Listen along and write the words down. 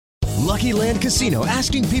Lucky Land Casino,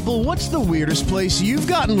 asking people, what's the weirdest place you've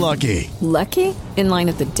gotten lucky? Lucky? In line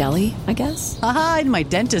at the deli, I guess? Aha, in my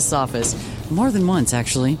dentist's office. More than once,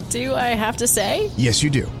 actually. Do I have to say? Yes, you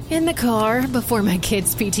do. In the car before my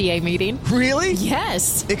kids' PTA meeting. Really?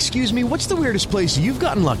 Yes. Excuse me, what's the weirdest place you've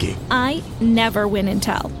gotten lucky? I never win and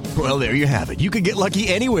tell. Well, there you have it. You can get lucky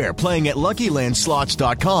anywhere, playing at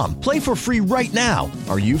LuckyLandSlots.com. Play for free right now.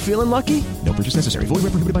 Are you feeling lucky? No purchase necessary. Void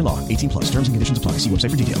where prohibited by law. 18+. Terms and conditions apply. See website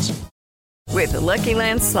for details. With the Lucky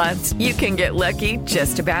Land Slots, you can get lucky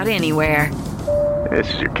just about anywhere.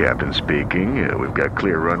 This is your captain speaking. We've got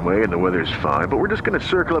clear runway and the weather's fine, but we're just going to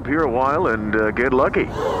circle up here a while and get lucky.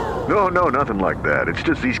 No, nothing like that. It's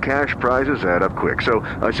just these cash prizes add up quick. So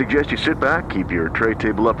I suggest you sit back, keep your tray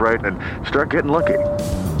table upright, and start getting lucky.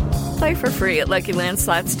 Play for free at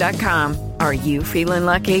LuckyLandSlots.com. Are you feeling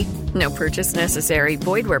lucky? No purchase necessary.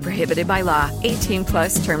 Void where prohibited by law.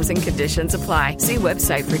 18+ terms and conditions apply. See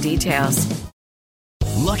website for details.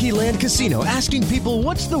 Lucky Land Casino, asking people,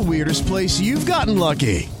 what's the weirdest place you've gotten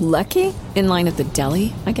lucky? Lucky? In line at the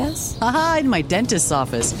deli, I guess? Aha, in my dentist's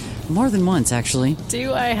office. More than once, actually.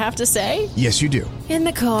 Do I have to say? Yes, you do. In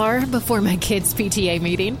the car before my kids' PTA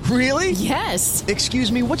meeting. Really? Yes. Excuse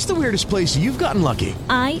me, what's the weirdest place you've gotten lucky?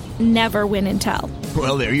 I never win and tell.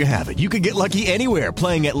 Well, there you have it. You can get lucky anywhere,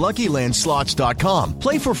 playing at LuckyLandSlots.com.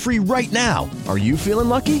 Play for free right now. Are you feeling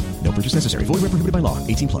lucky? No purchase necessary. Void where prohibited by law.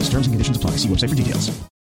 18+. Terms and conditions apply. See website for details.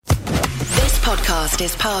 This podcast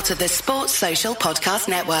is part of the Sports Social Podcast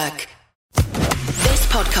Network. This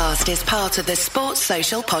podcast is part of the Sports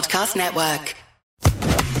Social Podcast Network.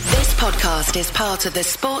 This podcast is part of the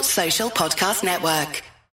Sports Social Podcast Network.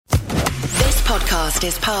 This podcast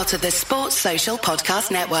is part of the Sports Social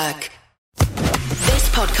Podcast Network. This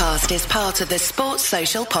podcast is part of the Sports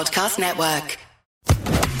Social Podcast Network.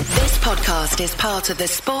 This podcast is part of the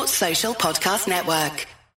Sports Social Podcast Network.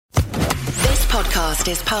 This podcast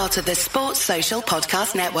is part of the Sports Social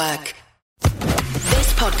Podcast Network.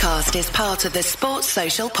 This podcast is part of the Sports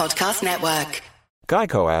Social Podcast Network.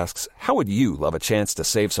 Geico asks, how would you love a chance to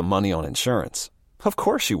save some money on insurance? Of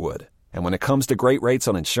course you would. And when it comes to great rates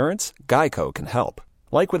on insurance, Geico can help.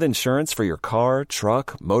 Like with insurance for your car,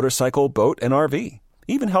 truck, motorcycle, boat, and RV.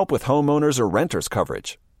 Even help with homeowners or renters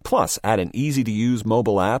coverage. Plus, add an easy-to-use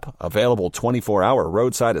mobile app, available 24-hour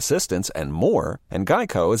roadside assistance, and more, and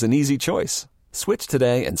Geico is an easy choice. Switch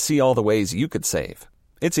today and see all the ways you could save.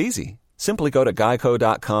 It's easy. Simply go to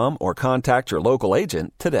geico.com or contact your local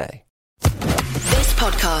agent today. This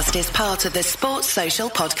podcast is part of the Sports Social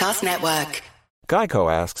Podcast Network.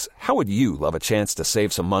 Geico asks, how would you love a chance to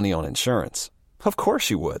save some money on insurance? Of course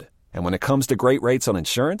you would. And when it comes to great rates on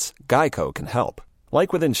insurance, Geico can help.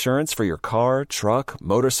 Like with insurance for your car, truck,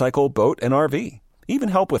 motorcycle, boat, and RV. Even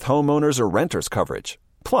help with homeowners or renters coverage.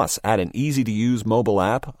 Plus, add an easy-to-use mobile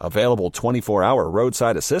app, available 24-hour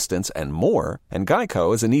roadside assistance, and more, and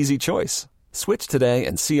Geico is an easy choice. Switch today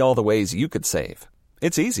and see all the ways you could save.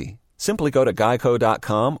 It's easy. Simply go to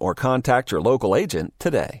geico.com or contact your local agent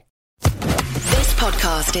today. This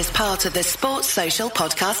podcast is part of the Sports Social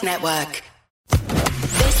Podcast Network.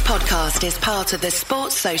 This podcast is part of the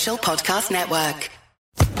Sports Social Podcast Network.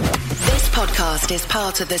 This podcast is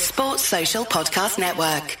part of the Sports Social Podcast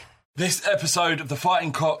Network. This episode of The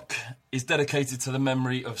Fighting Cock is dedicated to the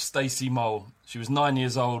memory of Stacey Mole. She was 9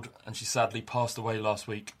 years old and she sadly passed away last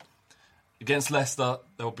week. Against Leicester,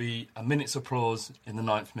 there will be a minute's applause in the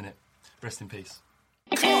 9th minute. Rest in peace.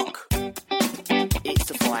 Cock. It's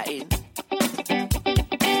the fighting.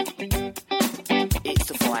 It's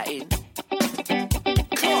the fighting.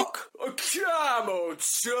 Cock. Come on,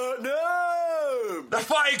 Tottenham! The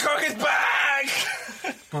Fighting Cock is back!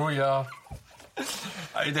 Oh, yeah.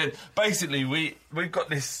 How you doing? Basically, we've got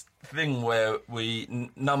this thing where we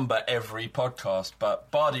number every podcast, but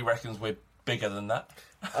Bardi reckons we're bigger than that.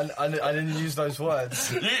 I didn't use those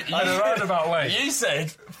words. In a roundabout way. You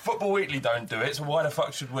said Football Weekly don't do it, so why the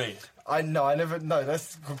fuck should we? No,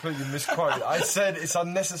 that's completely misquoted. I said it's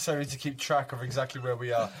unnecessary to keep track of exactly where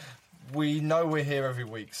we are. We know we're here every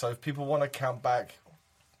week, so if people want to count back...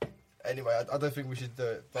 Anyway, I don't think we should do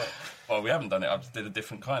it, but... Well, we haven't done it. I just did a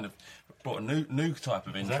different kind of... Brought a new type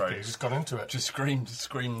of intro. Exactly, just got into it. Just screamed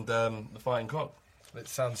The Fighting Cock. It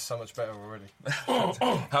sounds so much better already.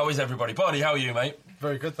 How is everybody? Bardi, how are you, mate?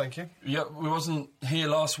 Very good, thank you. Yeah, we wasn't here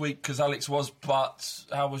last week because Alex was, but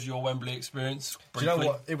how was your Wembley experience? Briefly? Do you know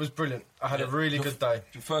what? It was brilliant. I had a really good day.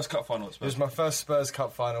 Your first cup final at Spurs? It was my first Spurs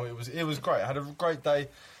Cup final. It was great. I had a great day.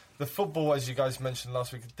 The football, as you guys mentioned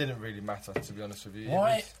last week, it didn't really matter, to be honest with you.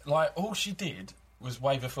 Why? Like, all she did was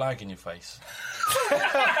wave a flag in your face?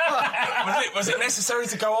 was it necessary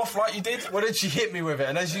to go off like you did? Well, then she hit me with it,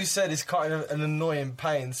 and as you said, it's kind of an annoying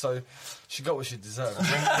pain, so she got what she deserved.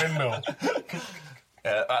 Windmill.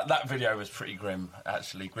 That video was pretty grim,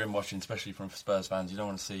 actually. Grim watching, especially from Spurs fans. You don't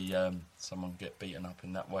want to see someone get beaten up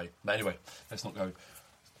in that way. But anyway, let's not go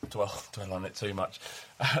dwell on it too much.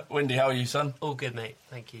 Wendy, how are you, son? All good, mate.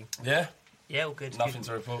 Thank you. Yeah? Yeah, all good. Nothing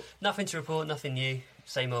to report? Nothing to report, nothing new.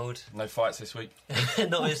 Same old. No fights this week?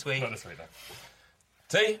 Not this week. Not this week, no.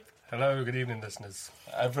 T? Hello, good evening, listeners.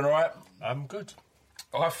 Everything all right? I'm good.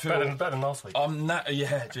 I feel better than last week.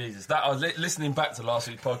 Yeah, Jesus. That I was listening back to last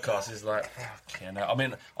week's podcast is like, fucking hell. I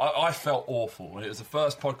mean, I felt awful. It was the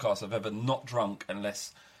first podcast I've ever not drunk,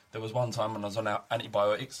 unless there was one time when I was on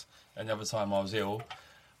antibiotics, and the other time I was ill.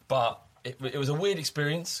 But it was a weird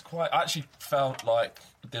experience. I actually felt like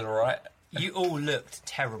I did all right. You all looked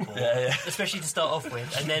terrible, yeah. Especially to start off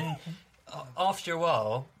with, and then after a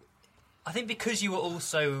while, I think because you were all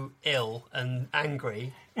so ill and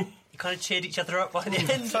angry, you kind of cheered each other up by the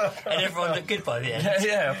end, and everyone looked good by the end.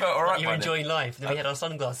 Yeah, I felt all right. You were enjoying life, and then we had our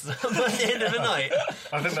sunglasses on by the end of the night.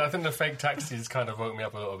 I think the fake taxis kind of woke me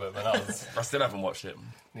up a little bit, but I still haven't watched it.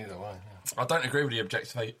 Neither have I. Yeah. I don't agree with the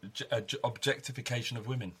objectification of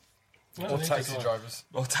women. Or taxi drivers.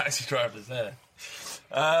 Or taxi drivers, yeah.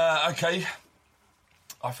 Okay.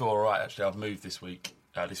 I feel all right, actually. I've moved this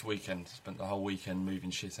weekend. Spent the whole weekend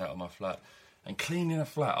moving shit out of my flat. And cleaning a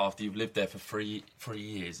flat after you've lived there for three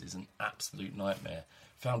years is an absolute nightmare.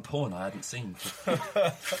 Found porn I hadn't seen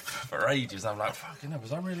for ages. I'm like, fucking hell,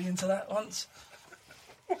 was I really into that once?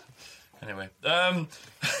 Anyway.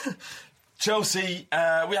 Chelsea,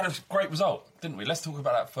 we had a great result, didn't we? Let's talk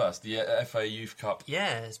about that first, the FA Youth Cup.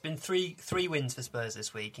 Yeah, it's been three wins for Spurs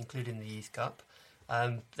this week, including the Youth Cup.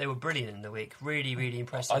 They were brilliant in the week. Really, really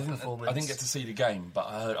impressive performance. I didn't get to see the game, but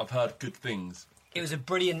I've heard good things. It was a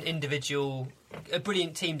brilliant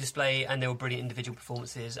team display, and there were brilliant individual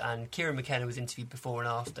performances. And Kieran McKenna was interviewed before and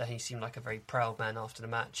after. He seemed like a very proud man after the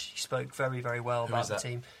match. He spoke very, very well about the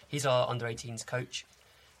team. He's our under-18s coach.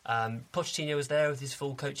 Pochettino was there with his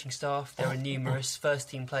full coaching staff. There were numerous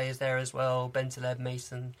first-team players there as well. Bentaleb,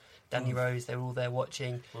 Mason, Danny Rose, they were all there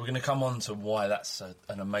watching. We're going to come on to why that's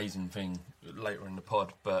an amazing thing later in the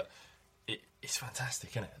pod, but it's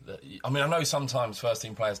fantastic, isn't it? I mean, I know sometimes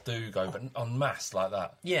first-team players do go, but en masse like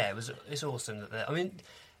that. Yeah, it's awesome.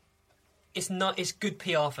 It's good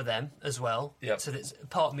PR for them as well. Yep. So there's a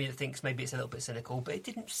part of me that thinks maybe it's a little bit cynical, but it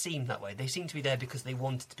didn't seem that way. They seemed to be there because they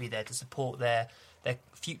wanted to be there to support their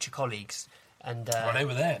future colleagues. And well, they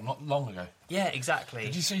were there not long ago. Yeah, exactly.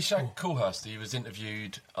 Did you see Shaq Coolhurst? He was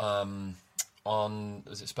interviewed on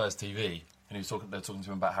Spurs TV, and they were talking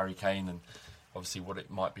to him about Harry Kane and obviously what it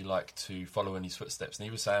might be like to follow in his footsteps. And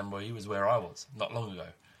he was saying, well, he was where I was not long ago.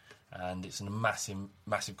 And it's a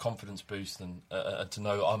massive confidence boost, and to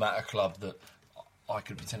know I'm at a club that I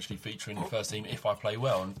could potentially feature in the first team if I play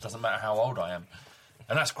well, and it doesn't matter how old I am.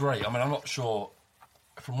 And that's great. I mean, I'm not sure,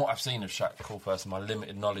 from what I've seen of Shaq Coolhurst and my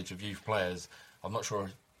limited knowledge of youth players, I'm not sure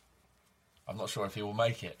if he will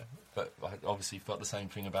make it. But I obviously felt the same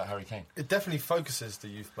thing about Harry Kane. It definitely focuses the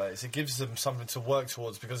youth players. It gives them something to work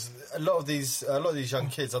towards, because a lot of these young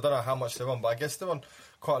kids, I don't know how much they're on, but I guess they're on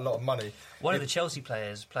quite a lot of money. One of the Chelsea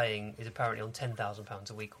players playing is apparently on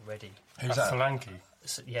 £10,000 a week already. Who's that? Solanke.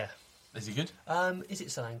 Yeah. Is he good? Is it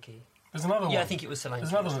Solanke? There's another one. Yeah, I think it was Solanke. There's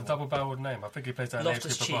another one with a double-barrelled name. I think he plays that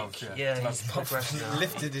Loftus-Cheek. Yeah, he's progressed now.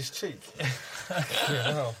 Lifted his cheek.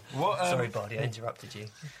 Sorry, Bardi, I interrupted you.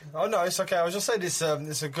 Oh no, it's okay. I was just saying it's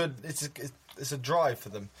a drive for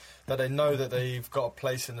them, that they know that they've got a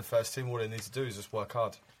place in the first team. All they need to do is just work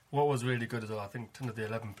hard. What was really good as well, I think 10 of the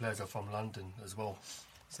 11 players are from London as well.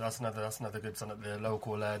 So that's another good sign that they're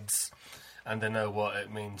local lads, and they know what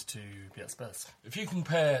it means to be at Spurs. If you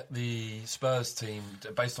compare the Spurs team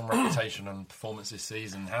based on reputation and performance this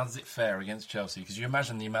season, how does it fare against Chelsea? Because you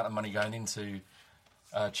imagine the amount of money going into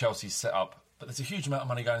Chelsea's setup, but there's a huge amount of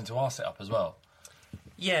money going into our setup as well.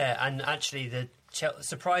 Yeah, and actually,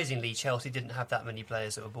 surprisingly, Chelsea didn't have that many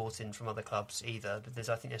players that were bought in from other clubs either. But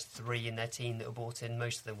I think there's 3 in their team that were bought in.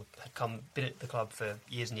 Most of them had been at the club for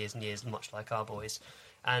years and years and years, much like our boys.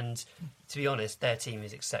 And to be honest, their team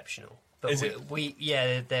is exceptional. But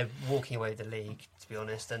they're walking away with the league, to be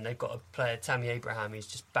honest. And they've got a player, Tammy Abraham, who's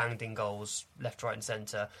just banged in goals left, right, and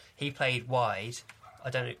centre. He played wide.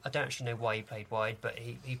 I don't actually know why he played wide, but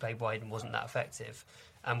he played wide and wasn't that effective.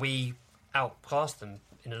 And we outclassed them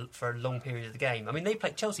for a long period of the game. I mean,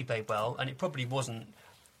 Chelsea played well, and it probably wasn't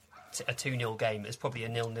a 2-0 game. It was probably a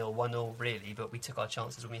 0-0, 1-0 really, but we took our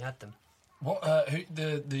chances when we had them. What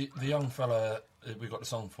the young fella we got the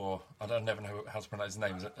song for? I never know how to pronounce his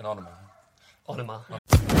name. Is it Anonymous? Onuma.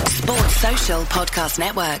 Sports Social Podcast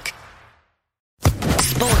Network.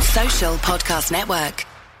 Sports Social Podcast Network.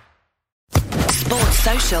 Sports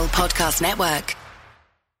Social Podcast Network.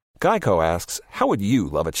 Geico asks, how would you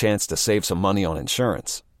love a chance to save some money on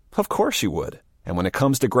insurance? Of course you would. And when it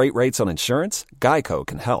comes to great rates on insurance, Geico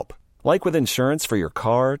can help. Like with insurance for your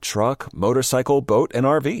car, truck, motorcycle, boat, and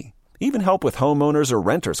RV. Even help with homeowners or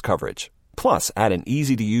renters coverage. Plus, add an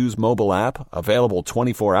easy-to-use mobile app, available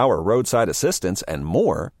 24-hour roadside assistance, and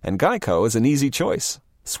more, and Geico is an easy choice.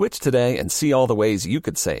 Switch today and see all the ways you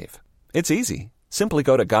could save. It's easy. Simply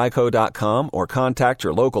go to geico.com or contact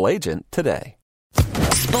your local agent today.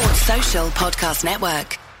 Sports Social Podcast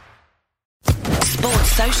Network.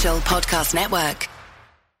 Sports Social Podcast Network.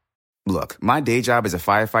 Look, my day job as a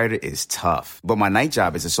firefighter is tough, but my night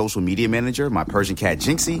job as a social media manager, my Persian cat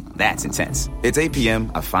Jinxie, that's intense. It's 8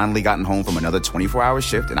 p.m., I've finally gotten home from another 24-hour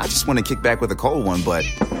shift, and I just want to kick back with a cold one, but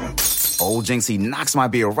old Jinxie knocks my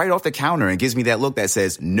beer right off the counter and gives me that look that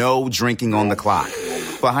says, no drinking on the clock.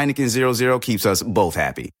 But Heineken 0.0 keeps us both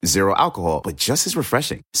happy. Zero alcohol, but just as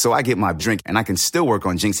refreshing. So I get my drink, and I can still work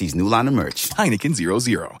on Jinxie's new line of merch. Heineken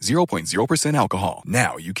 0.0, 0.0% alcohol.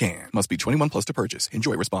 Now you can. Must be 21 plus to purchase.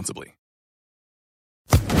 Enjoy responsibly.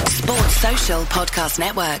 Sports Social Podcast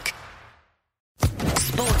Network.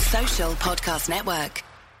 Sports Social Podcast Network.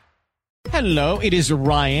 Hello, it is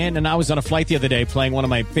Ryan, and I was on a flight the other day playing one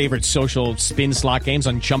of my favorite social spin slot games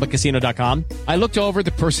on ChumbaCasino.com. I looked over at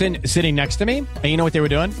the person sitting next to me, and you know what they were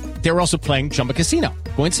doing? They were also playing Chumba Casino.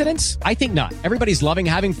 Coincidence? I think not. Everybody's loving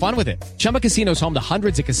having fun with it. Chumba Casino is home to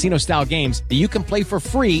hundreds of casino-style games that you can play for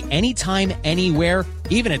free anytime, anywhere,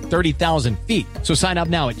 even at 30,000 feet. So sign up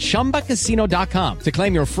now at ChumbaCasino.com to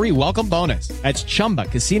claim your free welcome bonus. That's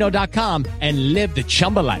ChumbaCasino.com and live the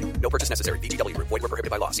Chumba life. No purchase necessary. VGW. Void where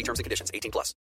prohibited by law. See terms and conditions. 18 plus.